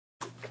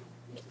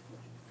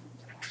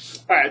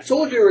All right, I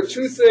told you there were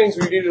two things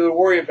we needed to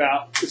worry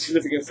about with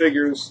significant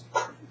figures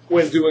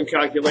when doing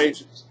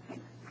calculations.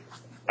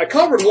 I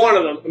covered one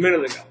of them a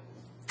minute ago.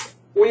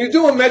 When you're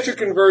doing metric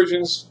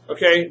conversions,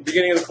 okay,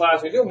 beginning of the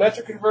class, when you're doing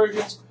metric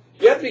conversions,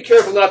 you have to be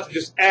careful not to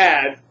just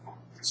add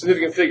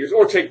significant figures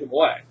or take them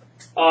away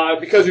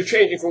because you're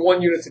changing from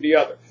one unit to the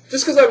other.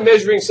 Just because I'm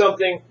measuring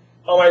something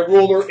on my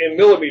ruler in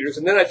millimeters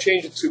and then I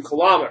change it to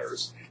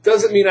kilometers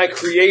doesn't mean I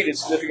created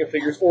significant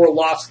figures or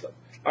lost them.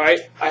 All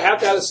right, I have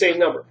to have the same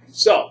number.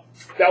 So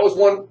that was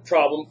one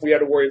problem we had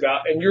to worry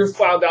about, and you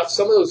found out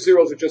some of those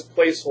zeros are just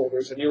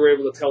placeholders, and you were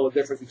able to tell the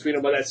difference between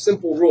them by that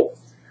simple rule.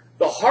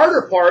 The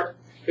harder part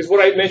is what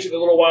I mentioned a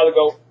little while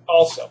ago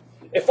also.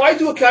 If I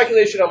do a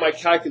calculation on my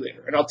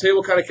calculator, and I'll tell you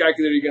what kind of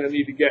calculator you're going to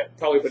need to get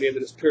probably by the end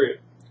of this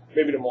period,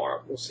 maybe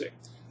tomorrow, we'll see.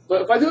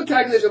 But if I do a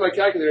calculation on my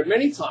calculator,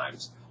 many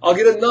times I'll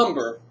get a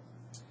number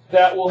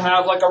that will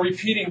have like a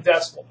repeating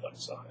decimal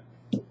place on it.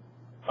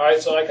 All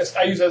right, so I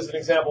use as an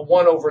example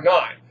 1 over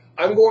 9.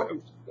 I'm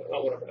going,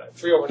 not 1 over 9,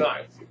 3 over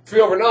 9. 3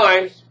 over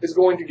 9 is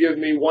going to give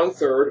me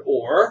 1/3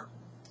 or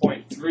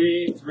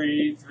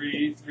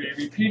 0.3333,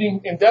 repeating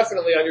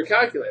indefinitely on your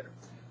calculator.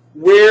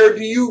 Where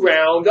do you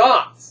round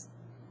off?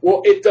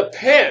 Well, it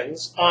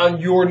depends on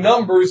your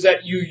numbers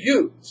that you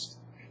used.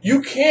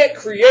 You can't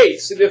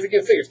create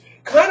significant figures.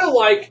 Kind of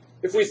like,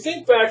 if we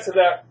think back to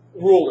that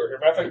ruler here.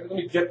 Matter of fact, let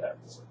me get that.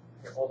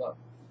 Here, hold on.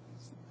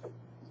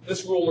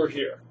 This ruler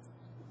here.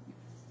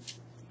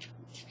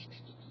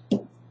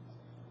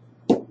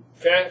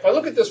 Okay, if I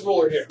look at this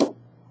ruler here.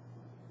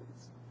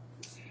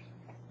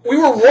 We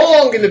were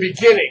wrong in the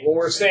beginning when we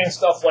were saying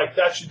stuff like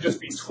that should just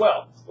be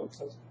 12.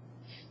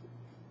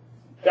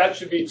 That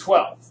should be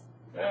 12.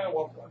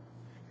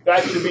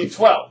 That should be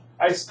 12.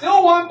 I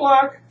still want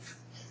black.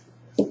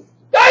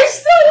 I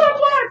still want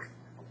black.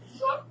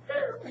 It's not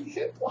fair. I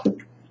hit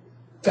black.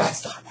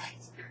 That's not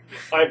right.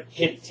 I'm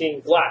hitting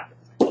black.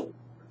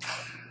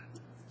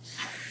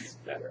 It's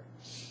better.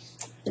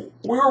 We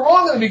were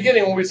wrong in the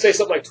beginning when we say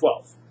something like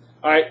 12.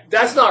 All right,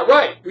 that's not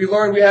right. We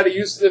learned we had to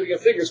use significant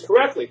figures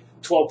correctly.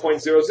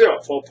 12.00,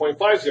 12.50,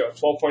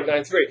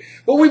 12.93.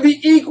 But we'd be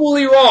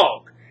equally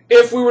wrong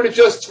if we were to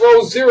just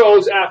throw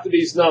zeros after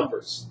these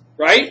numbers,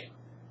 right?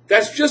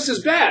 That's just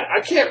as bad.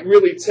 I can't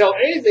really tell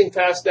anything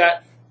past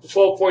that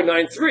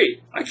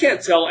 12.93. I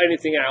can't tell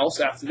anything else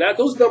after that.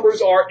 Those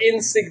numbers are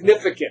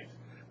insignificant.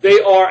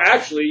 They are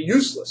actually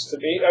useless to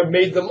me. I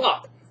made them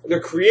up. They're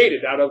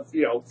created out of,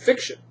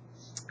 fiction.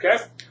 Okay?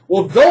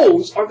 Well,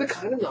 those are the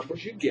kind of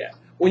numbers you get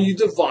when you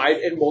divide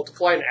and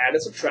multiply and add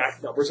and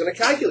subtract numbers in a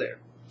calculator.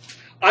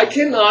 I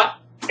cannot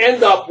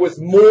end up with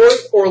more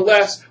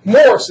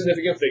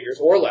significant figures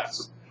or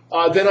less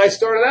than I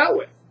started out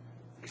with.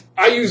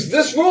 I use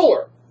this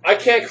ruler. I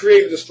can't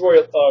create or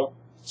destroy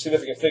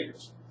significant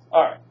figures.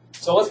 All right,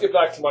 so let's get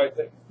back to my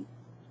thing.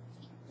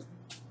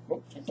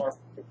 Oh, too far.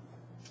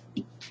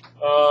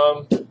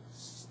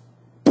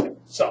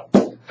 So,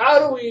 how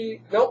do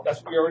we... Nope,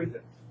 that's what we already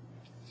did.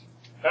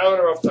 Having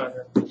a rough time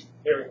here.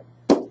 Here we go.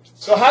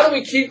 So how do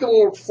we keep them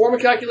when we're performing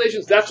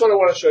calculations? That's what I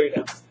want to show you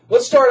now.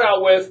 Let's start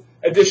out with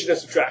addition and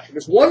subtraction.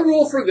 There's one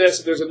rule for this,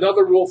 and there's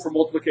another rule for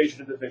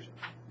multiplication and division.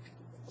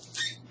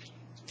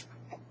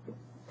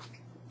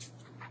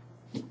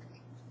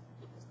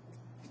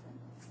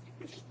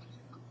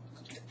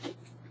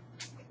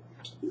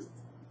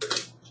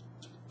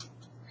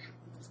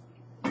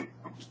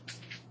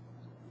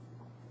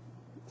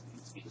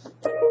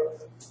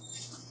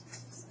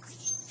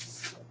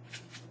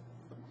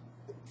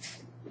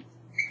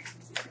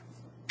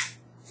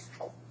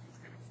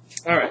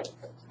 All right.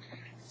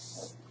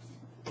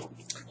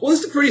 Well,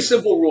 this is a pretty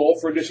simple rule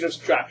for addition and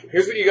subtraction.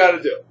 Here's what you got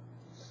to do.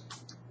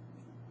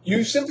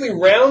 You simply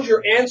round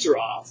your answer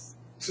off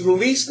to the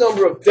least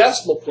number of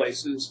decimal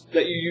places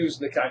that you use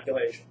in the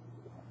calculation.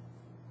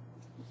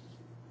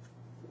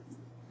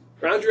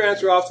 Round your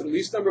answer off to the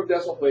least number of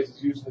decimal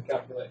places used in the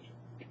calculation.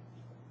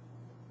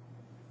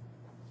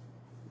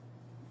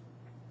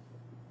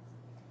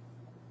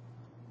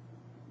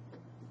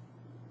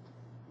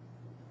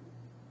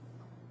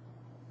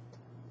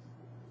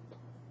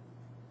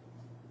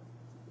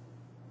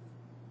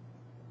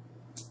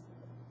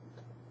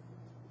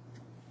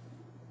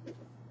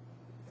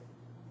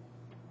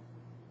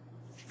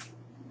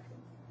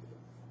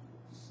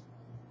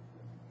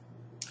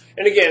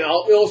 And again,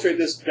 I'll illustrate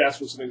this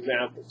best with some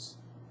examples.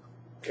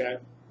 Okay,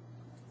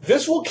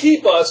 this will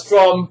keep us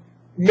from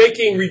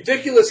making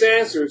ridiculous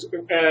answers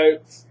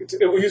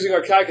using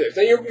our calculators.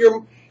 Now,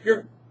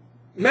 your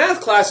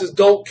math classes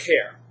don't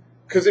care,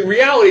 because in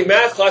reality,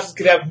 math classes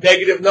can have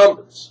negative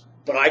numbers,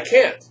 but I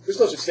can't. There's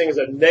no such thing as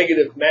a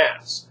negative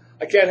mass.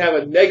 I can't have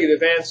a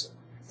negative answer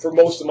for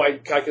most of my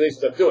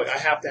calculations I'm doing. I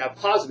have to have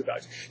positive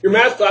values. Your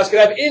math class can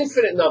have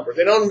infinite numbers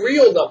and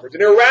unreal numbers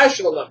and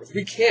irrational numbers.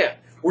 We can't.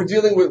 We're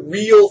dealing with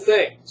real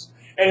things.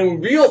 And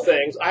in real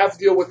things, I have to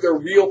deal with their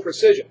real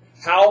precision.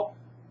 How,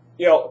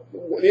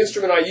 the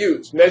instrument I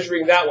use,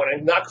 measuring that one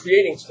and not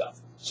creating stuff.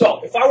 So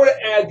if I were to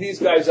add these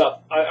guys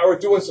up, I were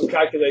doing some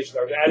calculations.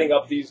 I was adding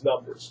up these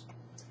numbers.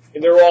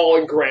 And they're all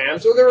in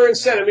grams, or they're in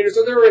centimeters,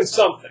 or they're in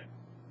something.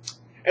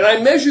 And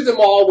I measured them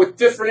all with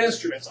different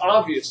instruments,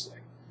 obviously.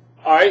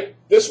 All right?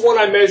 This one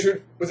I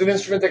measured with an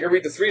instrument that can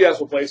read the 3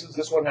 decimal places.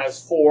 This one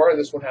has 4, and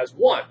this one has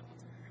 1.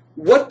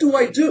 What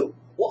do?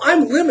 Well,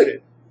 I'm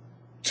limited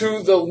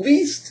to the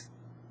least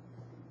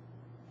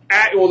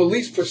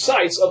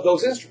precise of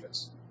those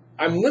instruments.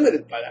 I'm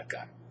limited by that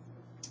guy.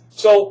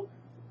 So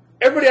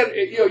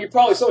everybody, you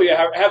probably, some of you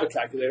have a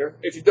calculator.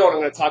 If you don't, I'm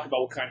going to talk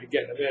about what kind you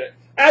get in a minute.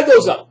 Add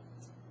those up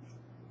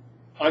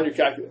on your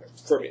calculator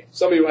for me.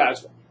 Somebody who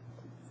has one.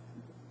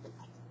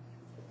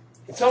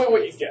 And tell me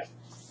what you get.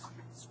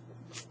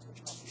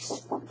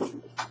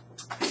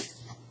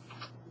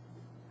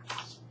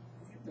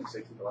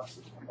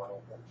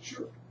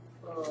 Sure.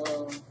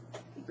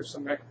 There's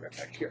some back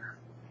here.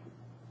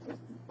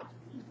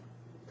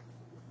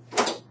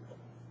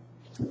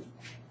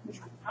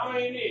 How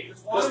many you need?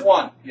 Just one? Just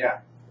one, yeah.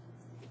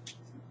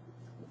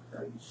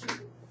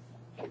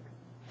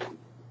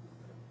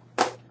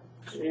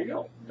 There you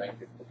go. Thank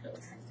you.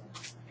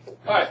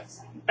 All right.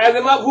 Add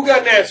them up. Who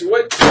got an answer?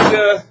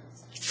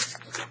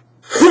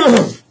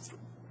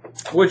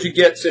 What'd you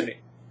get, Sydney?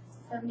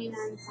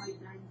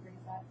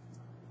 79.935.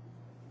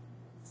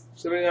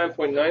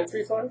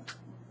 79.935?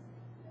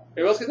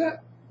 Anybody else get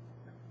that?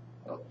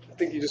 Oh, I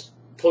think you just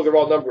plugged the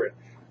wrong number in.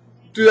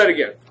 Do that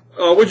again.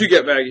 What'd you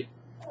get, Maggie?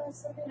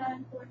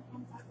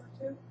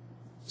 79.1502.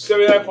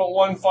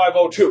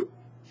 79.1502.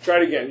 Try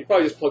it again. You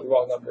probably just plugged the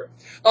wrong number in.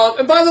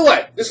 And by the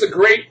way, this is a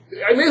great,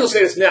 I may as well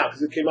say this now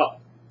because it came up.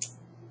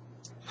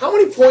 How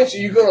many points are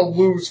you going to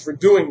lose for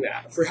doing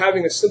that, for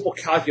having a simple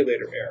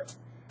calculator error?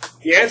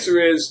 The answer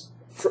is,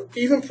 for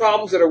even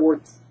problems that are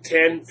worth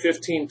 10,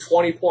 15,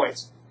 20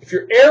 points, if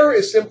your error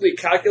is simply a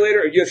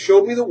calculator, and you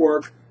showed me the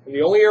work, and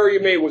the only error you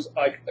made was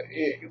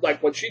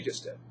like what she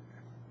just did,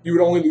 you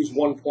would only lose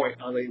 1 point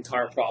on the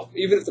entire problem.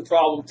 Even if the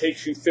problem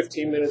takes you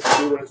 15 minutes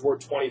to do and it's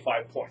worth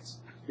 25 points.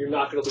 You're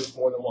not going to lose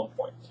more than 1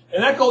 point.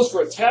 And that goes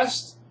for a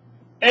test,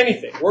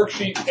 anything,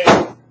 worksheet,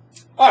 anything.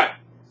 All right,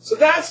 so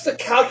that's the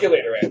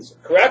calculator answer,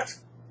 correct?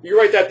 You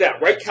write that down.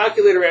 Write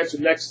calculator answer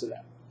next to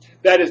that.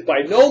 That is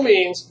by no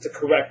means the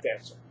correct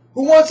answer.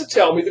 Who wants to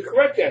tell me the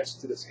correct answer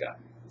to this guy?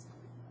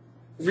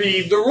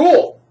 Read the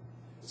rule.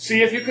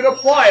 See if you can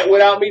apply it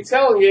without me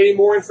telling you any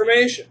more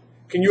information.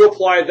 Can you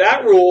apply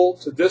that rule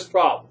to this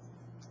problem?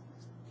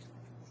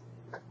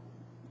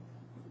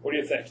 What do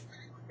you think?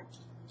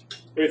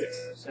 What do you think?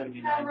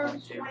 29,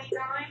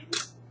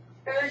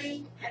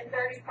 30, and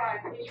 35.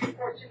 Please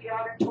report to the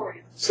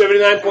auditorium.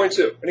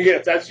 79.2. And again,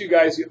 if that's you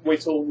guys,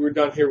 wait till we're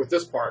done here with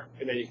this part,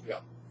 and then you can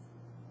go.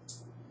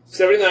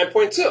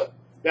 79.2.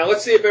 Now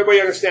let's see if everybody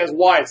understands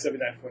why it's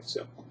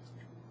 79.2.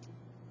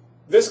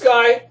 This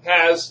guy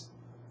has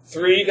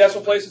 3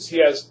 decimal places. He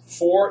has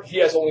 4. He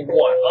has only 1.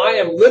 I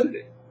am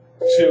limited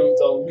to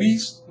the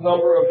least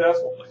number of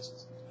decimal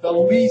places. The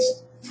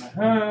least,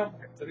 the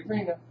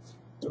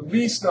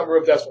least number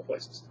of decimal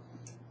places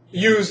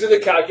used in the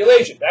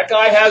calculation. That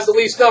guy has the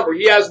least number.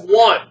 He has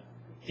 1.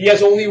 He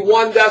has only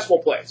 1 decimal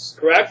place,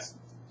 correct?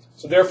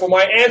 So therefore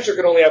my answer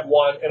can only have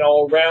 1, and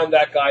I'll round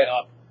that guy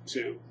up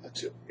to a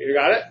 2. You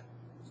got it?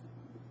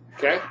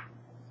 Okay?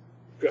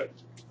 Good.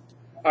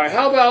 All right,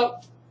 how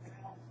about,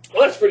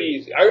 well, that's pretty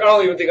easy. I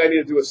don't even think I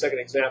need to do a second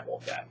example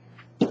of that.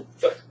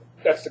 But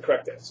that's the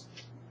correct answer.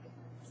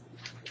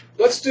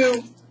 Let's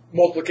do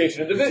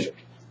multiplication and division.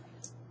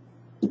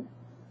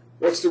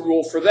 What's the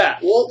rule for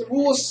that? Well, the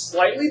rule is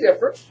slightly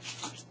different,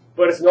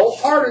 but it's no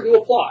harder to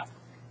apply.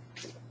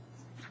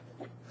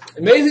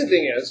 The amazing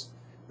thing is,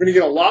 we're going to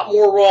get a lot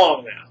more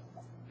wrong now,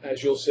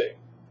 as you'll see,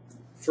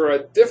 for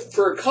a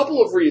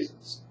couple of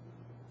reasons.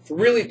 For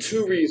really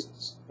 2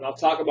 reasons, and I'll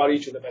talk about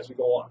each of them as we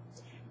go on.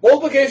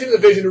 Multiplication and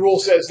division, the rule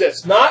says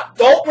this: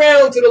 don't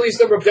round to the least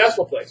number of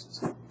decimal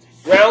places.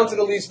 Round to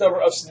the least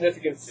number of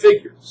significant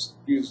figures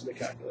used in the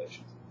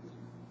calculation.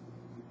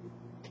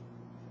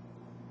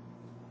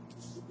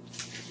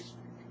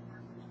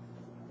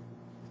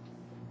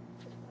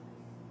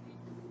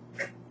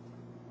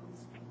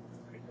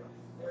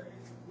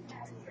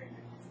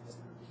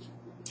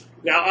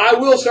 Now, I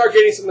will start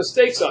getting some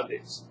mistakes on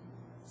these.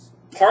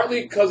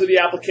 Partly because of the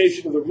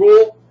application of the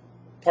rule,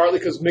 partly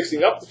because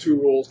mixing up the 2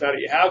 rules now that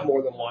you have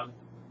more than 1,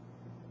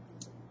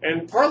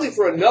 and partly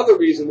for another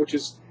reason which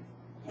is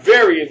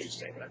very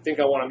interesting. I think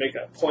I want to make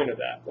a point of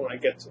that when I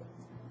get to it.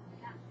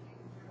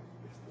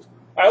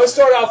 All right, let's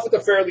start off with a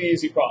fairly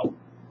easy problem.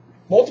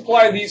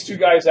 Multiply these 2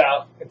 guys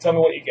out and tell me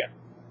what you get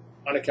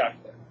on a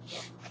calculator.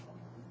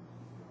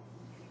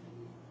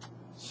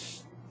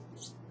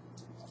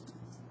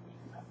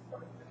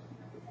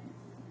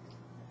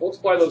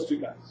 Multiply those 2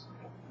 guys.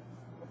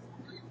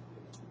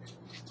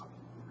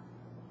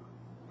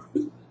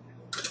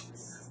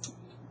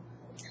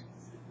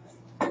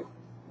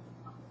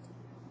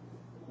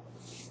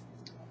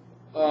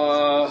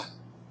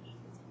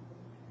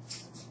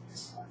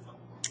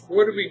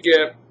 What do we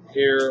get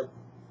here?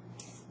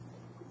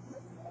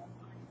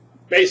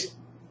 Mason.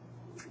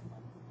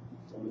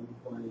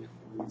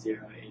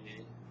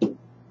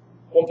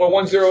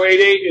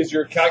 1.1088 is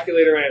your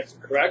calculator answer,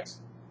 correct?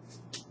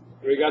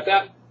 We got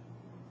that?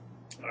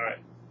 All right.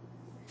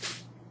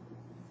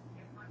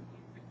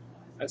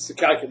 That's the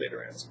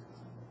calculator answer.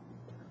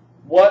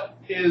 What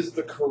is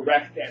the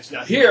correct answer?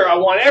 Now here, I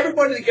want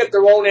everybody to get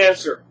their own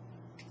answer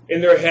in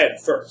their head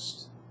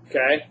first.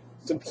 Okay?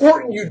 It's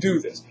important you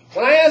do this.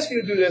 When I ask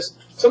you to do this,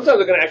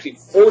 sometimes I'm going to actually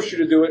force you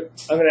to do it.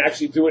 I'm going to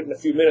actually do it in a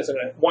few minutes. I'm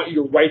going to want you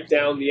to write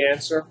down the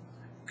answer.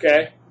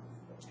 Okay?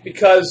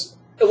 Because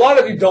a lot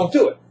of you don't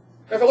do it.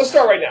 Okay, let's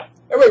start right now.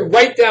 Everybody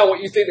write down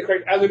what you think the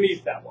correct,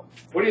 underneath that one.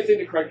 What do you think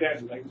the correct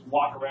answer is? I can just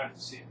walk around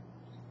and see it.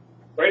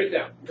 Write it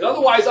down. Because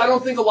otherwise, I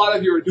don't think a lot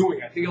of you are doing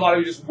it. I think a lot of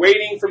you are just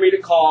waiting for me to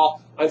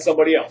call on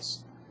somebody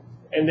else.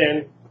 And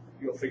then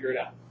you'll figure it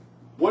out.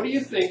 What do you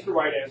think the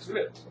right answer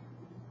is?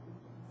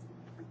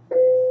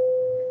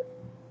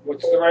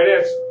 What's the right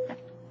answer?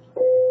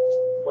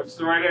 What's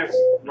the right answer?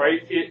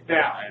 Write it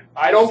down.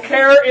 I don't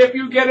care if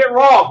you get it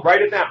wrong.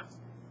 Write it down.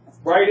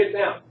 Write it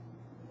down.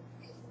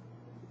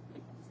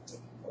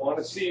 I want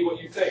to see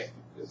what you think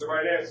is the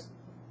right answer.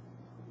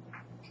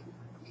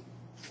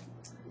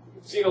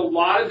 We've seen a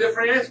lot of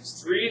different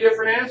answers. 3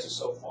 different answers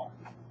so far.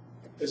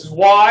 This is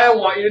why I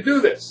want you to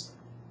do this.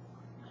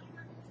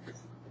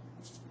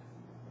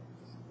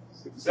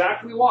 It's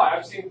exactly why.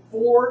 I've seen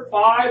 4,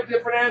 5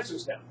 different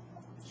answers now.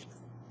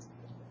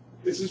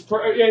 This is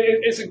what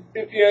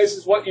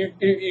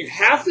you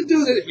have to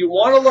do. That if you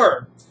want to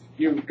learn,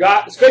 you've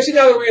got, especially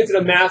now that we're into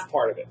the math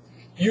part of it.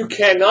 You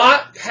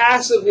cannot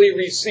passively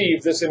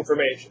receive this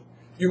information.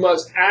 You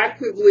must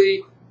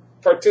actively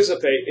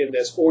participate in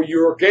this, or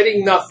you're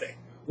getting nothing.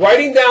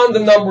 Writing down the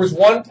numbers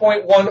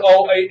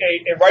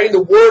 1.1088 and writing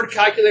the word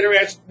calculator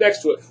answer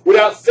next to it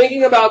without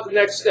thinking about the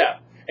next step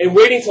and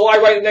waiting till I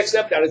write the next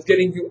step down is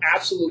getting you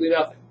absolutely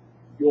nothing.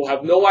 You'll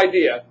have no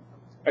idea,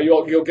 or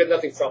you'll get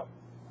nothing from it.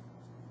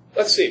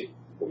 Let's see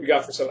what we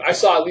got for some. I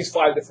saw at least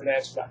 5 different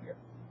answers out here.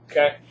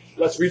 Okay?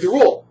 Let's read the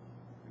rule.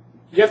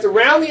 You have to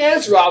round the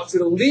answer off to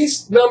the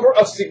least number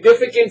of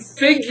significant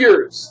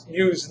figures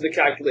used in the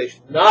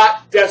calculation,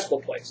 not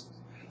decimal places.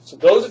 So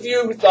those of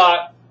you who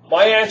thought,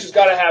 my answer's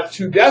got to have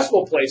 2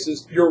 decimal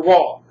places, you're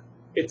wrong.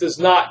 It does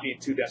not need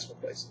 2 decimal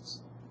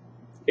places.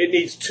 It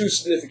needs 2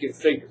 significant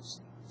figures.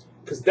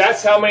 Because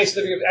that's how many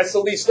significant, that's the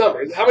least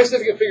number. How many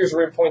significant figures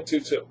are in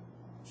 0.22?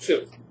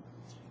 2.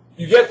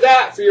 You get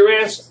that for your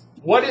answer.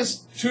 What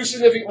is 2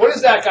 significant? What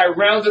is that guy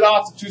rounded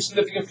off to 2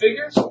 significant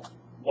figures?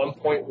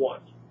 1.1.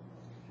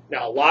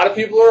 Now, a lot of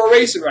people are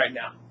erasing right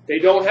now. They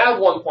don't have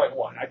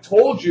 1.1. I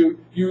told you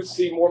you'd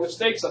see more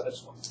mistakes on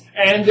this one.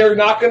 And they're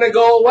not going to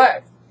go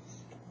away.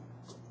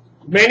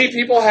 Many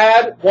people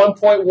had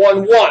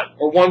 1.11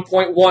 or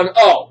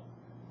 1.10,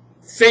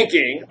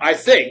 thinking, I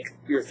think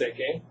you're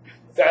thinking,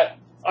 that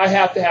I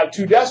have to have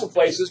 2 decimal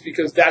places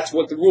because that's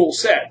what the rule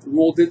said. The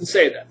rule didn't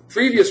say that. The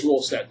previous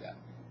rule said that.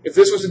 If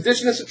this was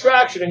addition and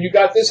subtraction and you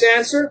got this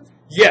answer,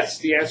 yes,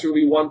 the answer would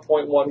be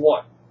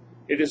 1.11.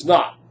 It is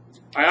not.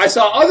 I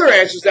saw other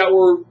answers that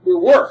were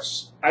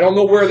worse. I don't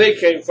know where they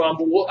came from,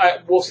 but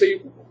we'll see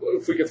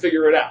if we can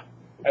figure it out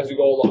as we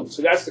go along.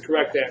 So that's the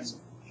correct answer.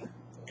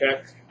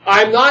 Okay?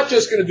 I'm not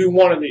just going to do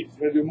one of these. I'm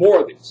going to do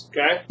more of these.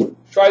 Okay?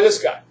 Try this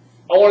guy.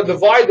 I want to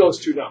divide those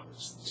 2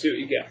 numbers. See what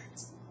you get.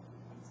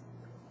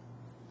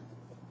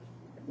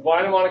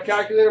 Divide them on a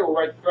calculator. We'll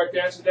write the correct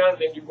answer down, and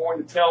then you're going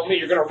to tell me.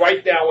 You're going to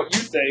write down what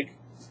you think.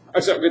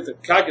 I'm sorry, get the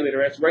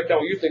calculator answer. Write down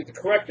what you think the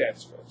correct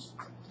answer is.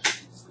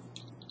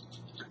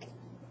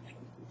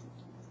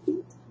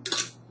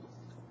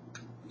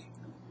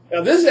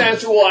 Now, this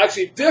answer will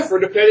actually differ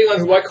depending on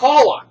who I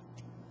call on,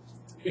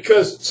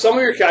 because some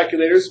of your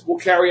calculators will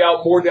carry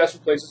out more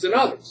decimal places than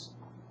others.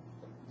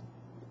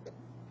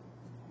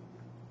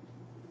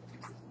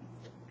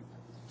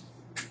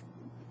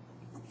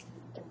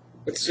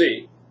 Let's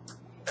see.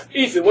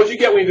 Ethan, what did you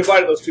get when you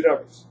divided those 2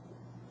 numbers?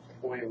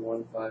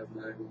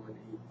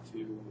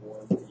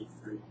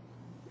 0.159182183.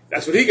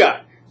 That's what he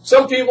got.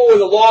 Some people with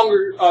a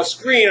longer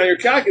screen on your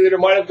calculator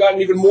might have gotten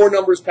even more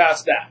numbers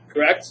past that,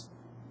 correct?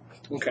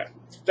 Okay.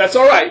 That's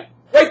all right.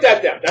 Write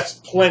that down. That's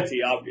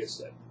plenty,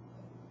 obviously.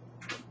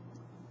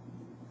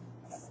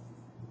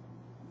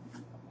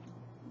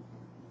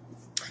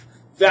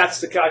 That's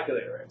the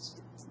calculator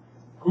answer.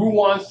 Who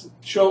wants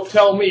to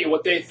tell me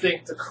what they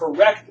think the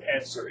correct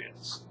answer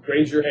is?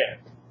 Raise your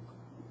hand.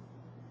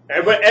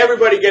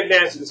 Everybody get an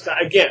answer this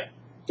time. Again,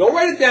 don't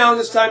write it down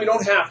this time. You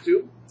don't have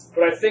to.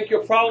 But I think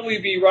you'll probably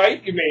be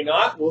right. You may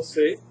not. We'll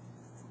see.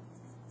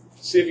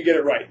 See if you get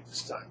it right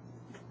this time.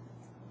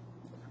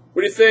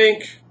 What do you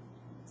think?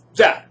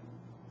 Zach?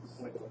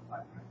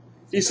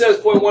 He says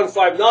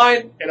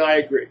 0.159, and I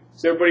agree.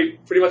 Has everybody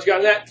pretty much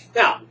gotten that?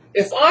 Now,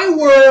 if I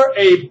were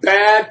a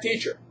bad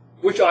teacher,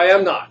 which I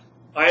am not,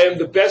 I am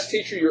the best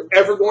teacher you're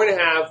ever going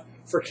to have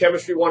for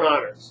Chemistry 1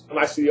 honors. I'm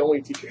actually the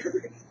only teacher ever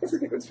going to have for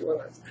Chemistry 1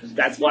 honors.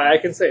 That's why I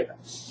can say that.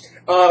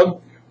 But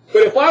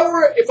if I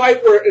were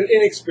an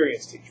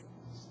inexperienced teacher,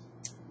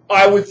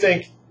 I would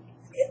think,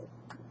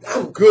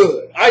 I'm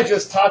good. I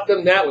just taught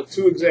them that with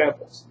 2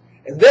 examples.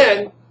 And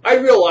then I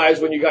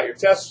realized when you got your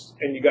tests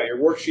and you got your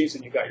worksheets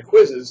and you got your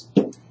quizzes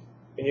and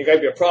you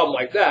got a problem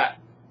like that,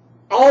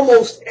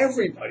 almost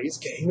everybody's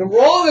getting them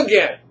wrong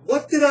again.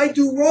 What did I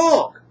do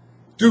wrong?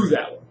 Do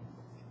that one.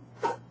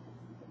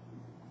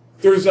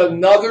 there's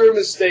another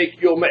mistake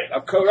you'll make.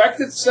 I've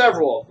corrected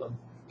several of them,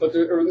 but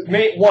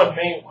one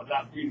main one,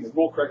 not reading the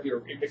rule correctly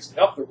or mixing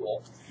up the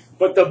rule.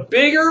 But the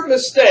bigger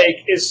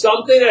mistake is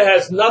something that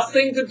has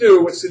nothing to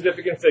do with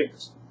significant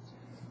figures.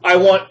 I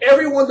want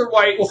everyone to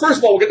write, well, first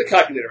of all, we'll get the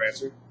calculator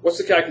answer. What's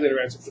the calculator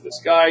answer for this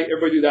guy?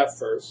 Everybody do that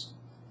first.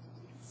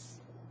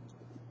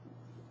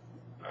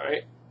 All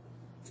right.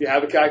 If you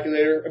have a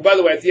calculator, and by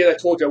the way, at the end I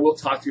told you I will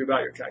talk to you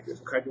about your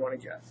calculator, what kind you want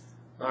to get.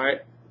 All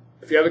right.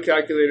 If you have a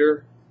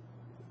calculator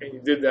and you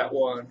did that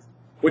one,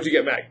 what'd you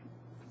get, Maggie?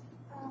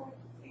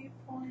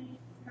 3.9.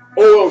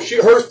 Oh,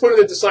 hers put it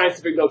into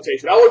scientific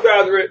notation. I would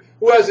rather it.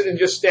 Who has it in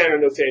just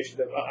standard notation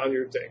on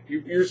your thing?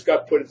 You just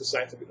got put into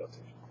scientific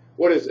notation.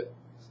 What is it?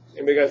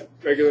 Anybody got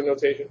regular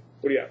notation?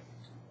 What do you have?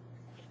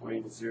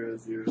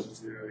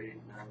 0.00089905.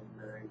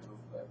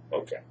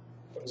 Okay.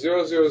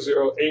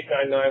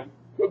 0.0089905.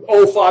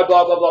 Blah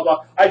blah blah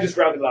blah. I just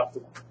rounded up to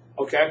one.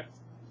 Okay.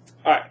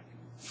 All right.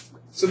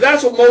 So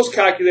that's what most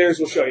calculators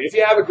will show you. If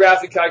you have a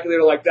graphic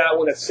calculator like that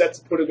one that's set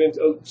to put them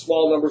into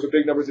small numbers or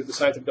big numbers into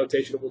scientific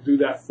notation, it will do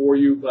that for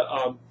you. But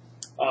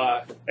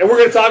and we're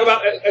going to talk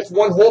about, it's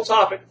one whole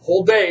topic,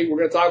 whole day, we're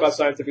going to talk about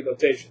scientific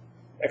notation,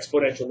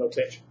 exponential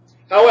notation.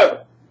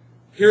 However,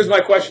 here's my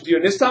question to you,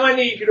 and this time I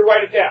need you to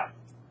write it down.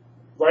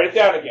 Write it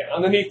down again,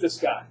 underneath this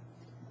guy.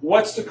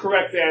 What's the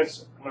correct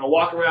answer? I'm going to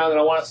walk around and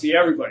I want to see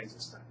everybody's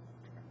this time.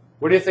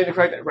 What do you think the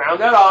correct answer? Round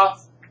that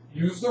off,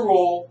 use the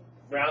rule,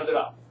 round it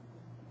up.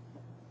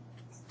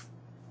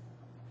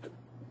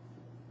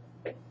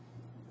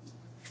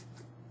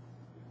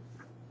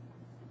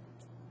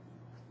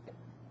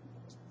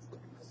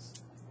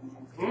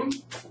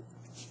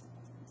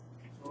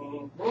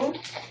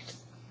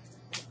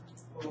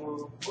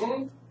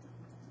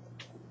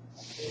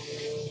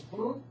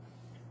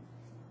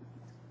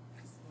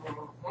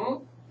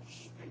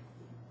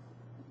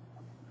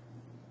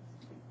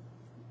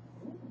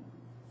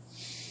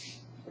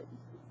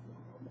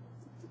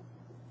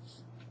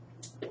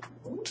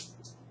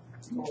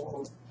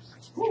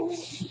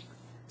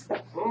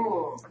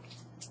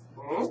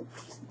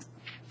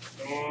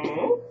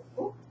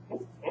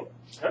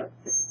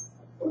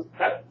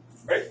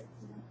 Right?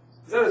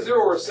 Is that a 0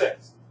 or a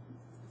 6?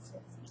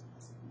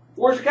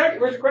 Where's your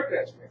correct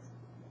answer?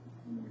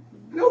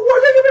 No,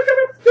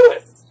 do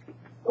it.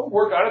 Don't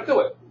work on it,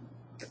 do it.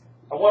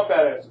 I want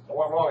bad answers. I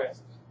want wrong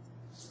answers.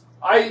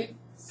 I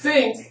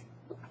think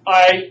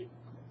I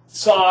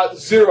saw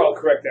 0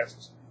 correct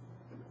answers.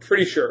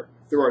 Pretty sure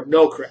there are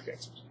no correct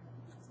answers.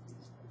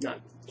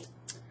 None.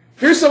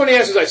 Here's some of the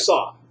answers I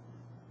saw.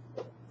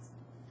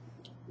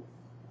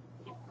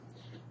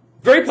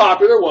 Very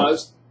popular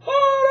was,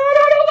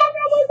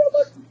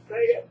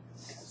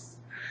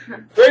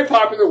 very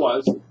popular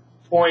was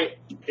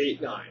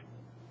 0.89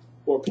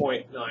 or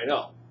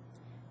 0.90.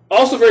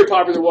 Also very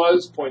popular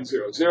was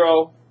 0.00.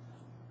 All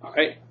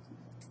right?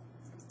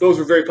 Those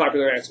were very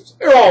popular answers.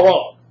 They're all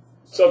wrong.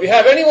 So if you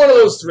have any one of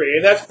those three,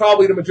 and that's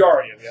probably the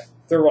majority of you,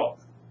 they're wrong.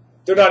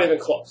 They're not even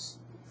close.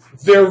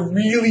 They're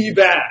really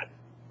bad.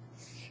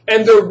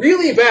 And they're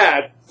really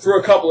bad for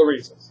a couple of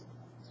reasons.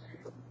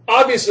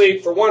 Obviously,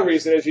 for one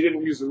reason is you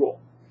didn't use the rule.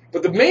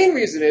 But the main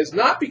reason is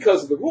not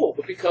because of the rule,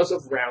 but because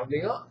of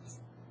rounding off.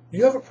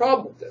 You have a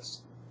problem with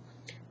this.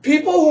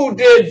 People who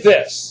did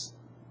this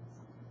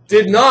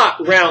did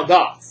not round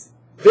off.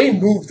 They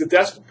moved the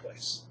decimal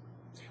place.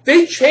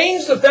 They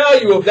changed the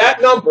value of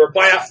that number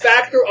by a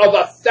factor of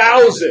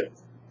 1,000.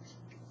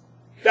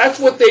 That's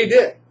what they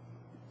did.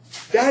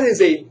 That is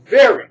a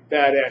very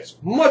bad answer.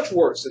 Much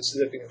worse than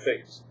significant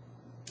figures.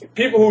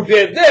 People who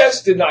did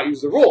this did not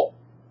use the rule.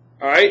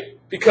 All right?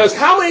 Because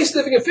how many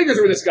significant figures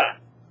are in this guy?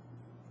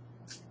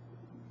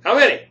 How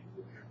many?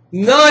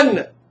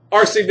 None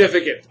are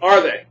significant,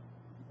 are they?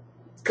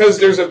 Because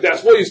there's a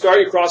decimal,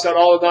 you cross out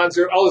all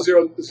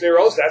the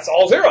zeros, that's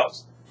all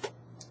zeros.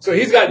 So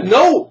he's got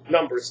no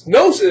numbers,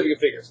 no significant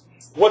figures.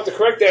 What the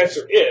correct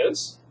answer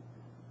is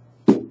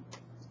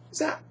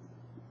that.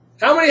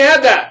 How many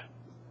had that?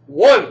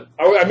 One.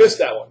 I missed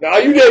that one. Now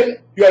you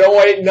didn't. You had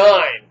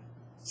 0.89.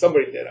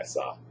 Somebody did, I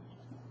saw.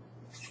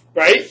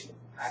 Right?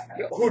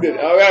 Who did?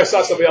 Oh, I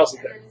saw somebody else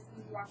in there.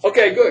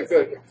 Okay, good.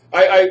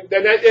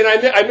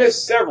 I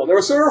missed several. There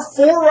were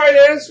 4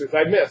 right answers.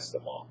 I missed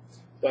them all.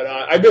 But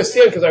I missed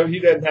him because he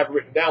didn't have it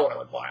written down when I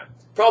went by him.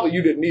 Probably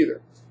you didn't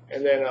either.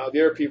 And then the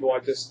other people I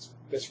just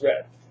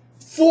misread.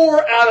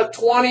 4 out of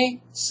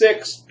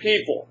 26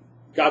 people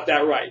got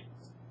that right.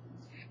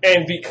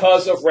 And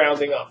because of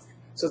rounding up.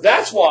 So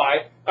that's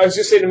why, I was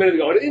just saying a minute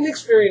ago, an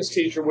inexperienced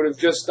teacher would have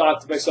just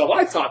thought to myself,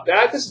 I taught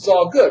that, this is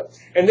all good.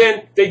 And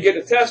then they'd get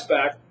a test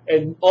back,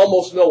 and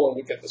almost no one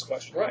would get this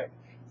question right.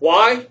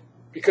 Why?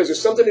 Because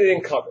there's something they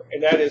didn't cover,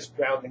 and that is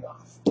rounding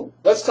off.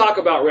 Let's talk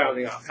about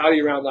rounding off. How do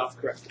you round off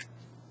correctly?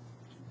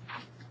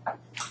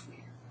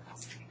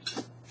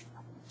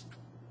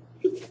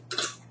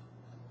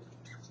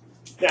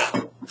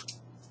 Now,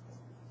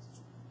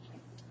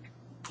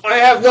 I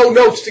have no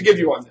notes to give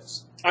you on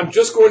this. I'm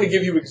just going to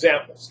give you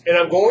examples, and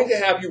I'm going to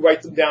have you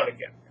write them down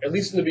again, at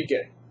least in the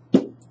beginning.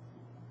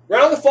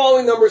 Round the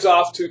following numbers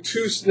off to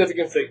 2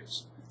 significant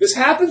figures. This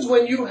happens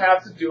when you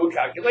have to do a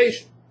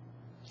calculation,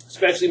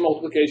 especially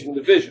multiplication and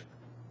division.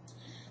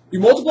 You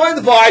multiply and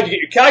divide, you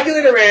get your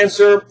calculator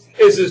answer.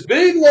 It's this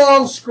big,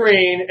 long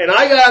screen, and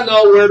I got to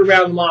know where to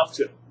round them off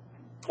to.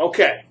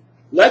 Okay,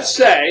 let's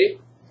say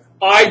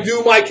I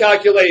do my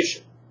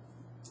calculation.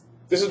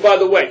 This is, by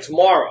the way,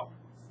 tomorrow.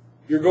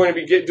 You're going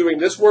to be doing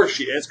this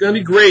worksheet, and it's going to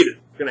be graded.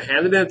 You're going to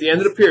hand it in at the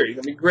end of the period. You're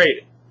going to be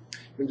graded.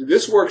 You're going to do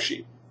this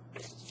worksheet.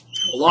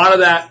 A lot of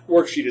that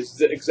worksheet is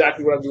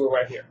exactly what I'm doing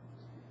right here.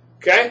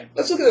 Okay?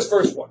 Let's look at this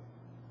first one.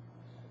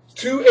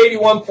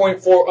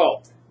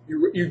 281.40.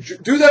 You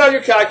do that on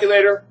your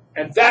calculator,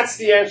 and that's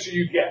the answer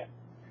you get.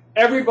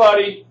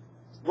 Everybody,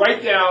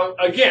 write down,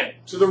 again,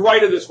 to the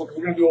right of this one, because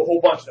we're going to do a whole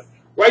bunch of them.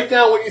 Write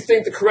down what you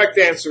think the correct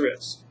answer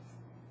is.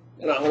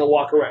 And I'm going to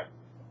walk around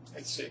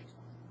and see.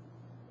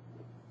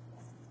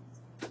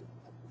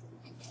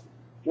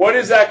 What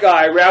is that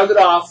guy rounded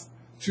off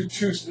to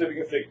 2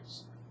 significant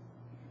figures?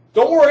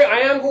 Don't worry,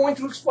 I am going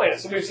to explain it.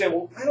 Somebody say,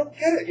 well, I don't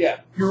get it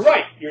yet. You're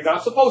right. You're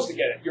not supposed to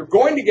get it. You're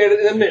going to get it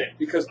in a minute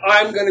because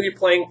I'm going to be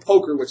playing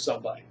poker with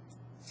somebody,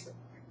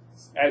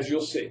 as you'll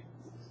see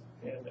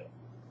in a minute.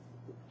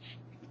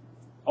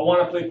 I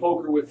want to play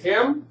poker with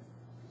him.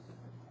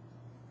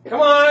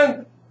 Come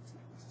on.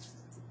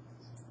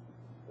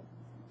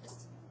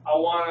 I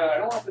don't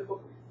want to play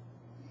poker with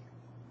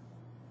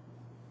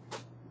you.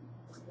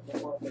 I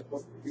don't want to play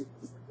poker with you.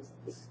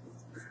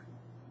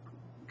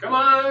 Come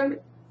on.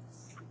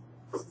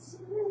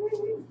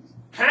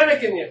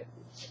 Panicking you.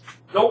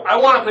 Nope, I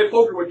want to play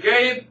poker with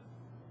Gabe.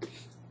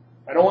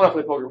 I don't want to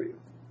play poker with you.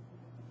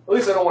 At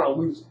least I don't want to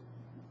lose.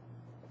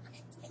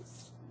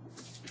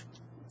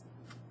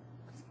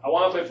 I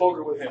want to play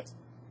poker with him.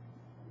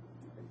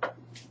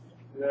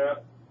 Yeah.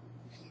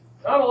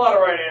 Not a lot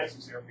of right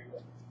answers here,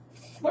 people.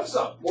 What's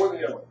up? More than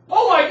the other one.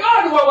 Oh my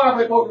God, do I want to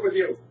play poker with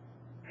you?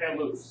 And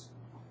lose.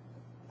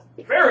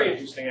 Very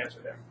interesting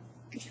answer there.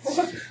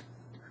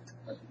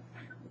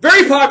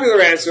 Very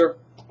popular answer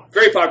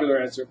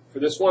for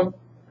this one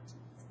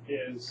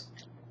is,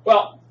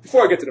 well,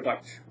 before I get to the point,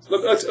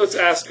 let's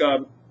ask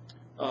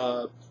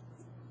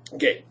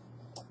Gabe.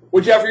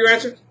 What'd you have for your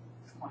answer?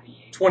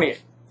 28.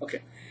 28.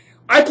 Okay.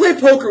 I play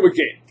poker with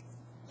Gabe.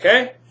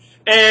 Okay?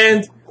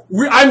 And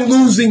I'm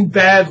losing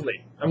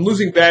badly. I'm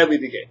losing badly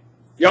to Gabe.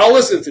 Y'all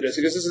listen to this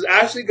because this is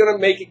actually going to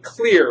make it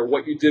clear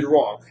what you did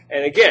wrong.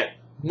 And again,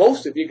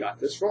 most of you got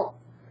this wrong.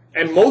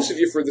 And most of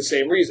you for the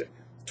same reason.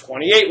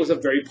 28 was a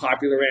very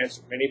popular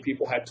answer. Many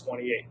people had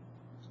 28.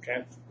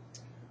 Okay?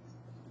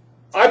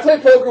 I play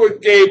poker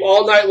with Gabe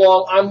all night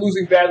long. I'm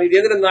losing badly. At the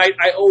end of the night,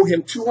 I owe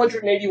him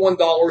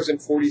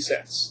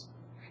 $281.40.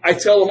 I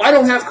tell him I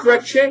don't have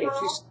correct change.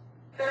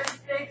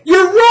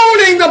 You're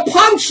ruining the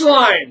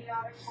punchline!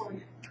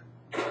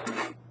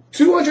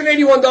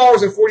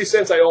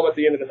 $281.40 I owe him at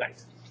the end of the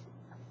night.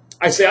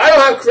 I say, I don't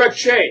have correct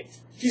change.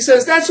 He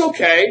says, that's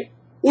okay.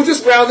 We'll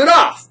just round it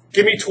off.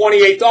 Give me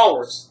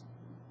 $28.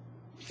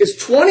 Is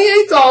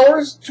 $28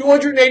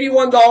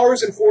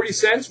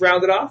 $281.40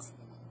 rounded off?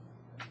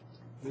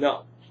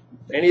 No.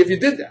 Any of you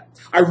did that.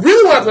 I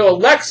really want to play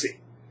with Lexi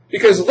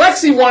because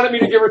Lexi wanted me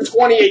to give her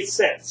 28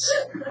 cents.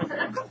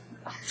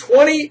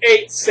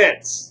 28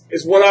 cents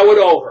is what I would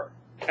owe her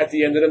at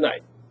the end of the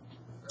night.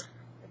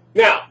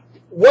 Now,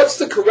 what's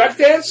the correct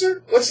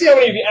answer? Let's see how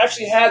many of you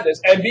actually had this.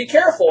 And be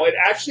careful, it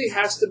actually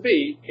has to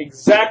be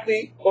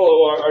exactly,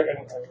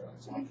 it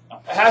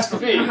has to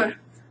be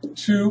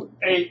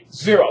 280.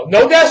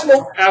 No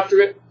decimal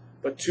after it,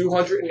 but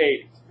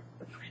 280.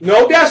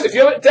 No decimal. If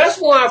you have a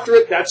decimal after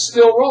it, that's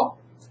still wrong.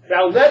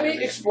 Now, let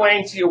me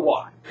explain to you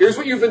why. Here's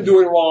what you've been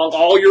doing wrong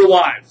all your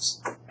lives.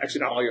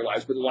 Actually, not all your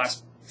lives, but the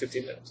last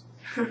 15 minutes.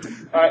 All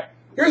right.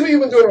 Here's what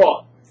you've been doing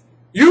wrong.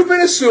 You've been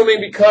assuming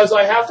because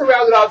I have to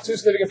round it out to 2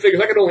 significant figures,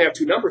 I can only have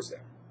 2 numbers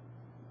there.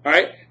 All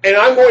right? And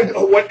I'm going to,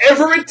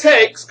 whatever it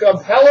takes,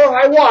 come hell or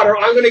high water,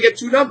 I'm going to get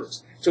 2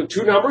 numbers. So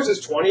 2 numbers is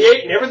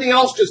 28, and everything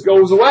else just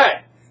goes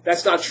away.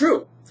 That's not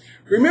true.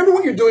 Remember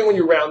what you're doing when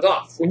you round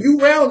off. When you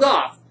round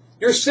off,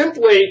 you're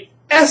simply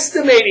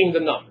estimating the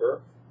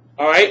number.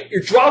 All right?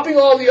 You're dropping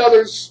all the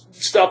other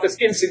stuff that's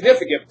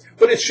insignificant,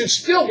 but it should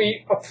still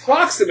be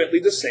approximately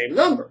the same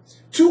number.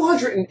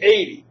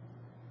 280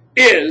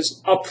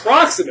 is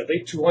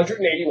approximately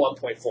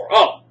 281.40.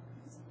 All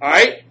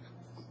right?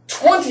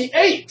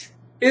 28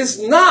 is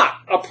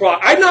not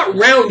I'm not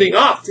rounding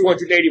off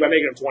 280 by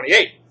making it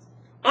 28.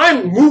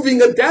 I'm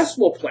moving a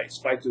decimal place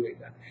by doing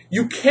that.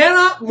 You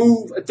cannot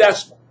move a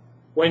decimal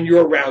when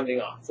you're rounding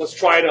off. Let's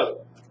try another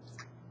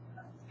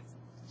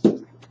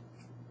one.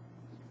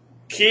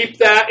 Keep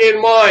that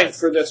in mind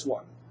for this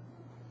one.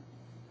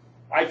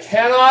 I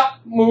cannot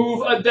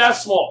move a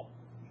decimal.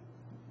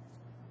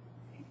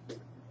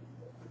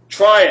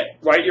 Try it.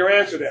 Write your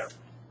answer down.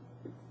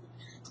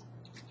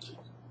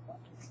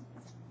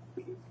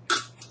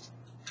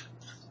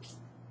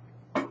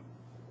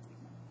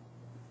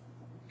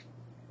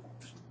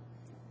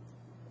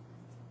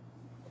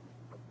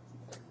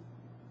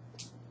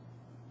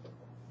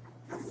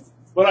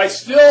 But I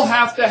still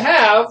have to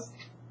have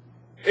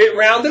it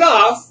rounded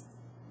off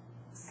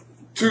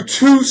to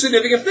 2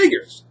 significant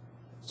figures.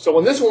 So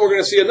in this one, we're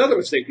going to see another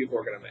mistake people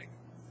are going to make.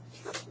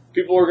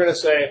 People are going to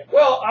say,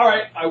 well, all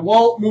right, I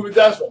won't move a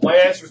decimal. My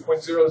answer is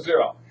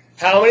 0.00.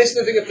 How many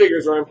significant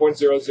figures are in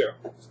 0.00?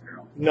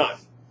 None.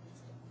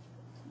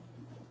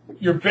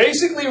 You're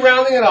basically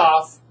rounding it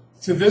off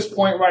to this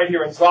point right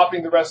here and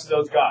dropping the rest of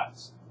those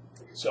guys.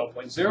 So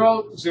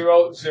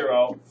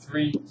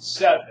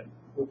 0.00037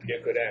 would be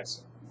a good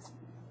answer.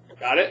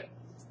 Got it?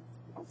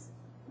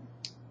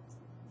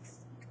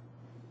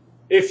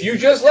 If you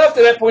just left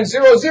it at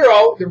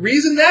 0.00, the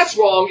reason that's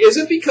wrong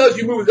isn't because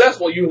you moved the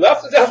decimal. You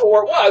left the decimal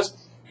where it was.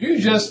 You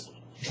just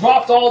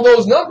dropped all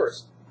those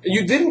numbers. And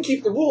you didn't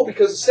keep the rule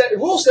because the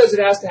rule says it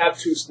has to have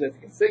two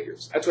significant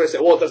figures. That's what I said.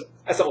 Well, it doesn't.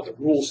 That's not what the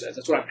rule says.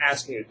 That's what I'm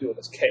asking you to do in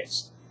this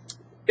case.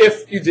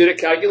 If you did a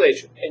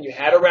calculation and you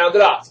had to round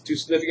it off to two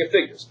significant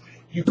figures,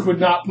 you could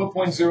not put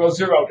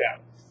 0.00 down.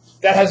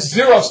 That has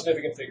 0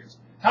 significant figures.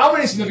 How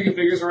many significant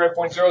figures are in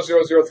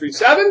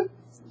 0.00037?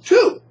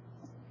 2.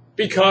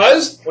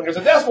 Because when there's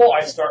a decimal,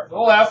 I start to the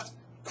left,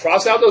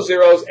 cross out those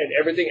zeros, and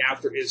everything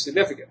after is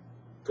significant.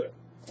 Good.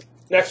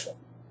 Next one.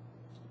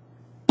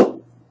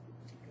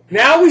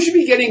 Now we should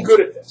be getting good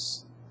at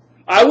this.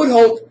 I would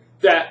hope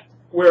that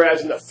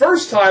whereas in the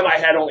first time I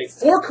had only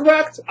 4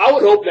 correct, I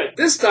would hope that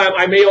this time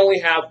I may only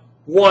have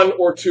 1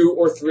 or 2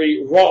 or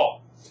 3 wrong.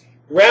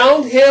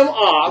 Round him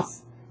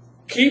off.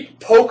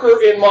 Keep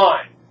poker in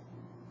mind.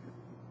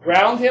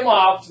 Round him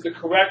off to the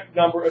correct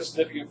number of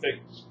significant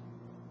figures.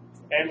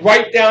 And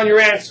write down your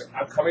answer.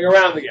 I'm coming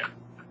around again.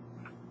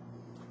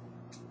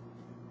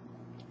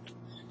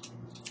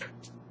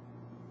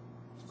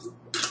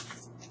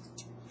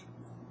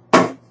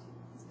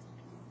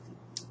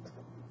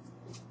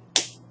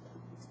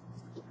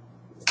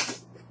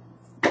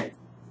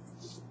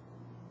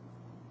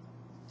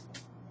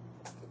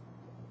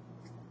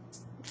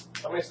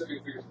 How many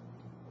significant figures?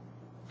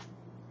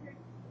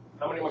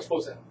 How many am I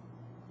supposed to have?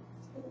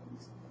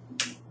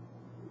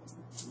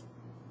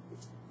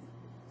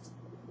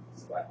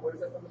 What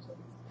is that number?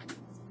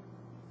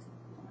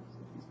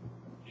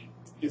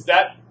 Is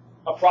that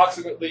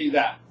approximately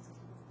that?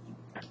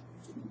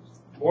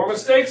 More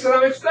mistakes than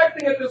I'm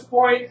expecting at this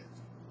point.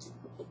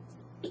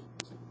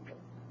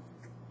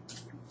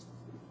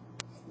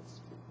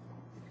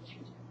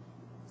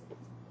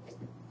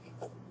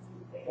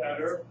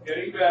 Better,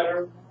 getting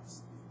better,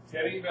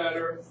 getting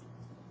better.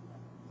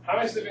 How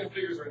many significant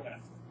figures are in that?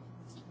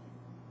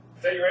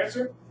 Is that your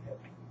answer?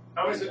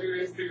 How many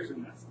significant figures are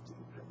in that?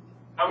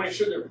 How many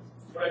should there be?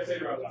 What did I say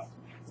to round off?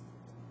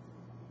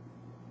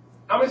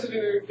 How many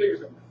significant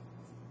figures are in that?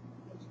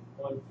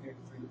 1, 2, 3,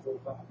 4,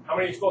 5. How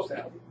many are you supposed to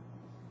have?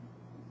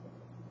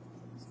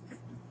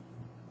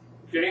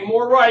 Getting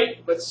more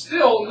right, but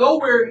still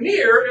nowhere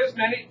near as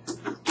many.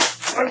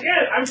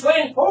 Again, I'm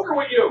playing poker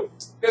with you.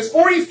 Is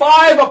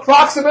 45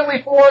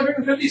 approximately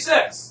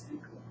 456?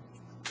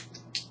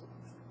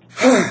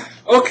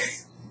 Okay.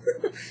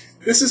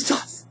 This is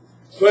tough.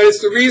 But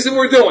it's the reason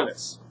we're doing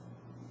this.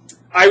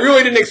 I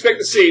really didn't expect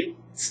to see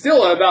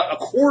still about a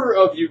quarter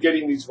of you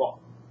getting these wrong.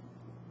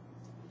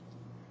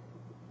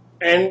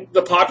 And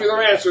the popular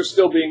answer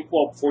still being,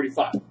 well,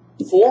 45.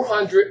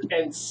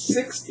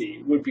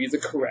 460 would be the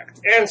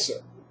correct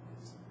answer.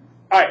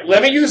 All right,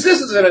 let me use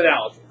this as an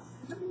analogy.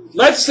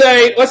 Let's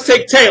take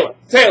Taylor.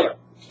 Taylor,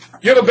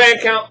 you have a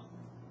bank account?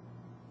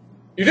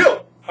 You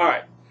do? All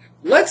right.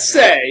 Let's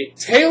say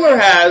Taylor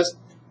has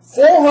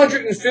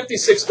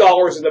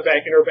 $456 in her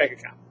bank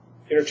account,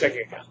 in her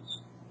checking account.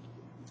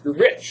 You're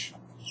rich.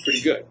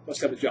 Pretty good.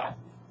 Must have a job.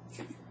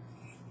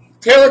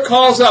 Taylor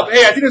calls up,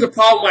 hey, I think there's a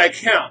problem with my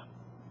account.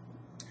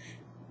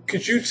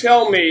 Could you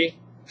tell me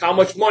how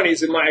much money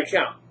is in my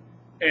account?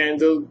 And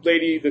the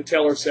lady, the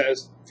teller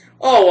says,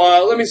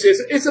 oh, let me see.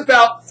 It's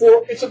about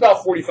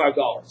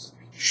 $45.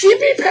 She'd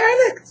be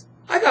panicked.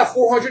 I got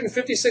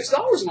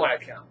 $456 in my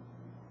account.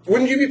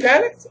 Wouldn't you be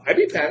panicked? I'd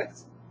be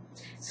panicked.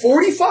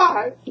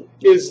 45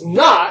 is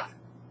not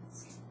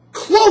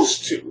close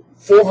to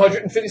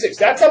 456.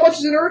 That's how much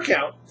is in her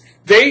account.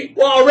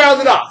 I'll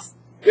round it off.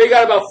 They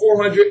got about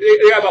 400.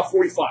 They got about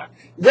 45.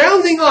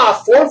 Rounding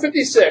off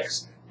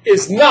 456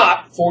 is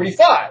not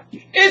 45.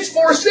 It's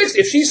 460.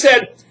 If she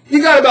said,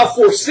 you got about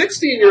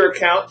 460 in your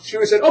account, she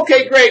would have said,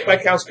 okay, great, my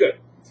account's good.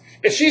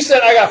 If she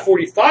said, I got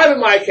 45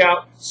 in my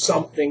account,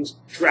 something's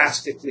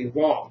drastically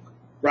wrong,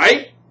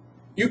 right?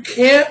 You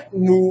can't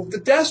move the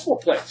decimal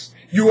place.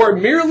 You are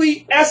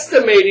merely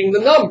estimating the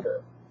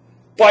number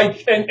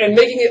and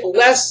making it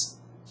less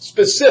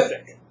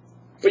specific,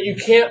 but you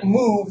can't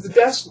move the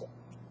decimal.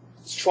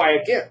 Let's try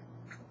again.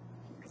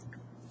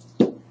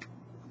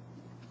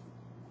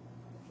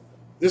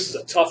 This is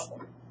a tough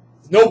one.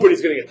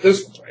 Nobody's going to get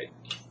this one right.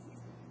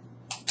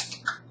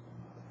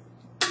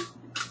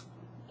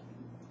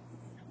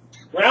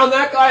 Round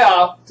that guy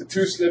off to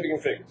two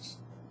significant figures.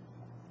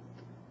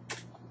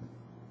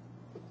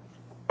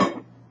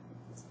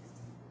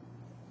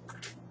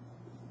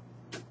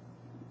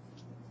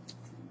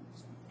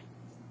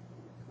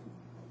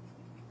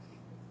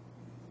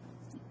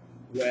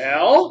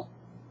 Well,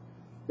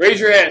 raise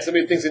your hand.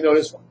 Somebody thinks they know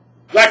this one.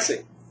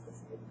 Lexi.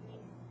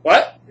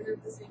 What?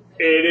 the same thing.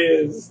 It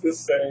is the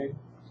same.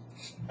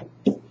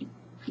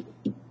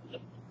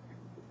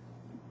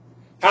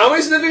 How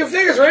many significant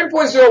figures are in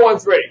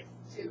 0.013?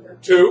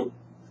 2.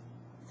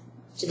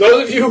 So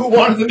those of you who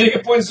wanted to make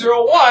it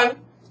 0.01,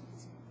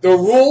 the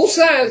rule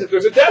says if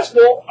there's a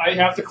decimal, I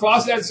have to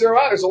cross that 0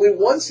 out. There's only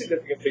one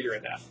significant figure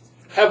in that.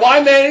 Have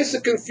I managed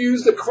to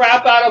confuse the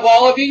crap out of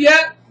all of you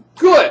yet?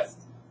 Good.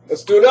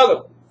 Let's do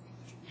another one.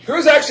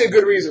 Here's actually a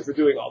good reason for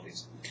doing all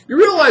these. You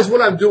realize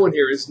what I'm doing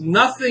here is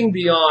nothing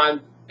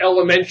beyond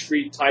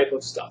elementary type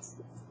of stuff.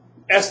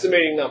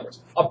 Estimating numbers.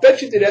 I'll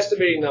bet you did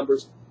estimating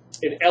numbers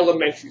in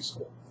elementary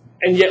school.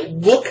 And yet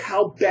look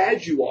how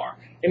bad you are.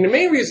 And the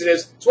main reason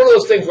is, it's one of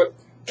those things where you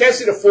can't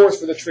see the forest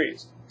for the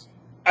trees.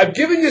 I've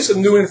given you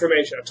some new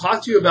information. I've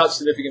talked to you about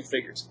significant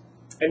figures.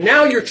 And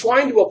now you're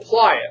trying to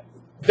apply it,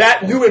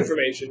 that new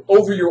information,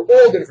 over your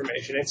old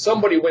information, and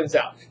somebody wins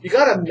out. You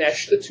got to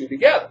mesh the two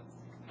together.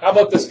 How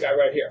about this guy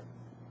right here?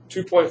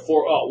 2.40.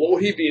 What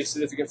would he be in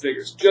significant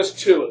figures? Just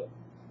 2 of them.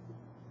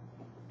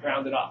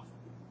 Round it off.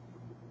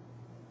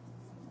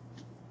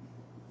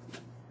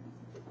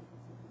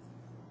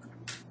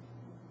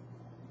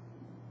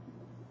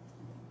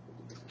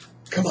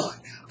 Come on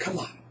now. Come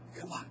on.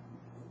 Come on.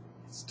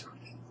 Let's do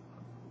it.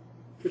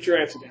 Put your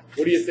answer down.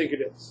 What do you think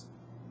it is?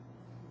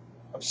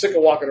 I'm sick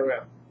of walking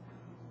around.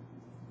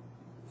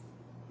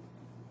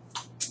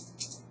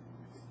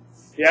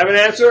 You have an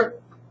answer?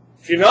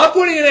 If you're not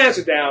putting an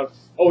answer down,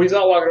 oh, he's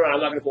not walking around, I'm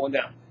not going to put one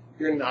down.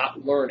 You're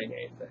not learning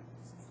anything.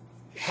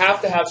 You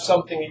have to have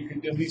something you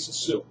can at least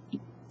assume.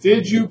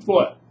 Did you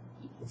put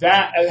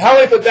that? How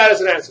many put that as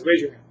an answer?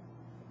 Raise your hand.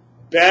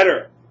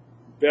 Better.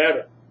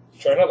 Better.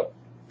 Let's try another one.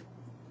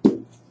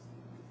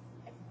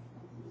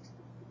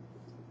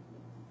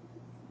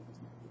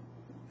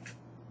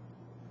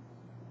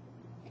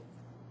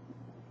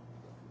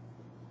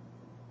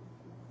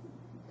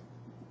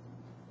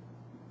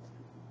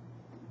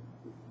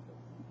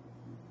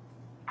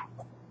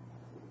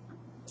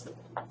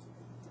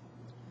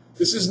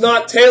 This is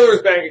not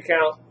Taylor's bank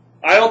account.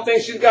 I don't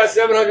think she's got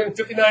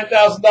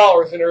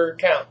 $759,000 in her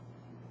account.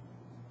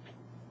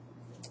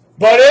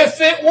 But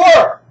if it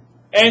were,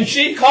 and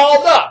she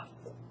called up,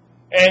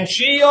 and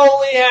she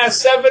only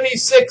has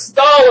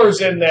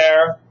 $76 in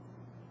there,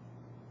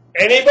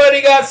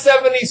 anybody got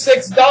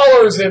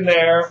 $76 in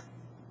there,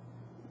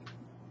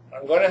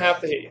 I'm going to have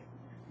to hit you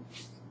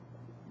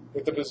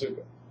with the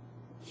bazooka.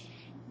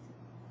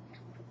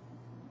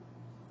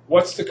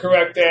 What's the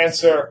correct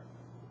answer?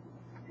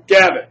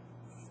 Gavin.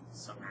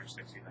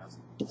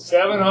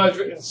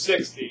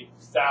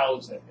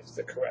 760,000 is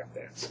the correct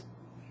answer.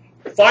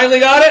 Finally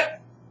got it?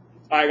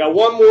 I got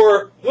one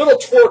more little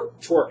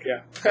twerk,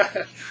 yeah.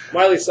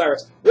 Miley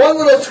Cyrus. One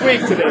little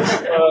tweak to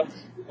this.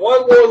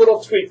 One more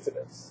little tweak to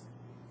this.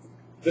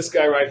 This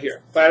guy right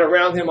here. If I had to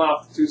round him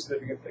off to 2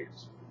 significant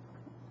figures.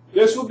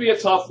 This would be a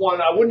tough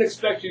one. I wouldn't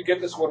expect you to get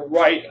this one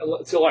right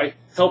until I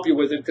help you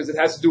with it because it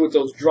has to do with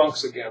those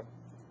drunks again.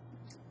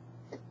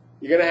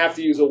 You're going to have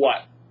to use a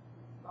what?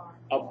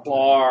 A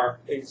bar,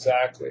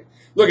 exactly.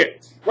 Look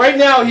at right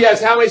now. He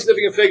has how many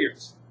significant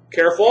figures?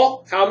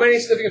 Careful. How many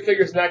significant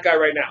figures in that guy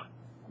right now?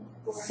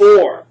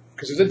 4.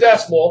 Because there's a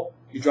decimal.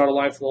 You draw the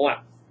line from the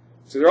left.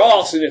 So they're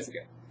all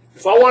significant.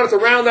 If I wanted to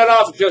round that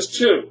off to just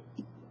 2,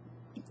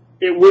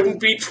 it wouldn't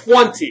be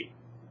 20.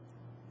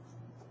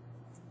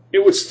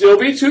 It would still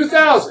be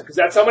 2,000 because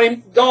that's how many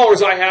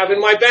dollars I have in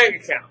my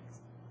bank account.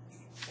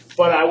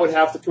 But I would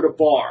have to put a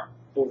bar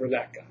over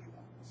that guy.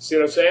 See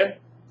what I'm saying?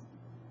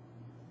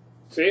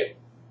 See it?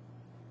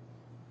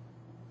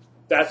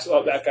 That's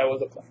what that guy would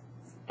look like.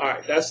 All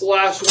right, that's the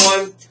last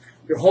one.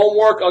 Your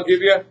homework, I'll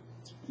give you.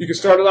 You can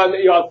start it on.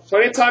 You have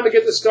plenty of time to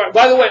get this started.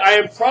 By the way, I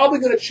am probably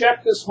going to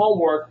check this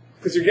homework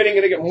because you're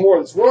going to get more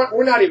of this.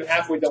 We're not even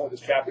halfway done with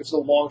this chapter. It's a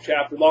long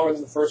chapter, longer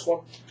than the first one.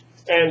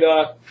 And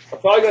I'm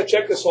probably going to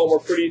check this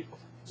homework pretty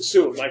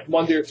soon, like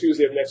Monday or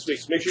Tuesday of next week.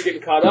 So make sure you're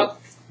getting caught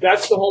up.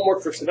 That's the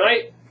homework for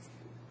tonight.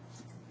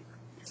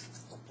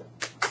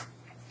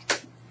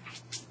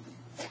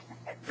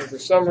 And for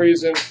some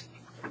reason,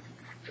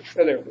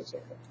 there it is.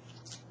 Okay.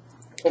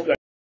 Hope that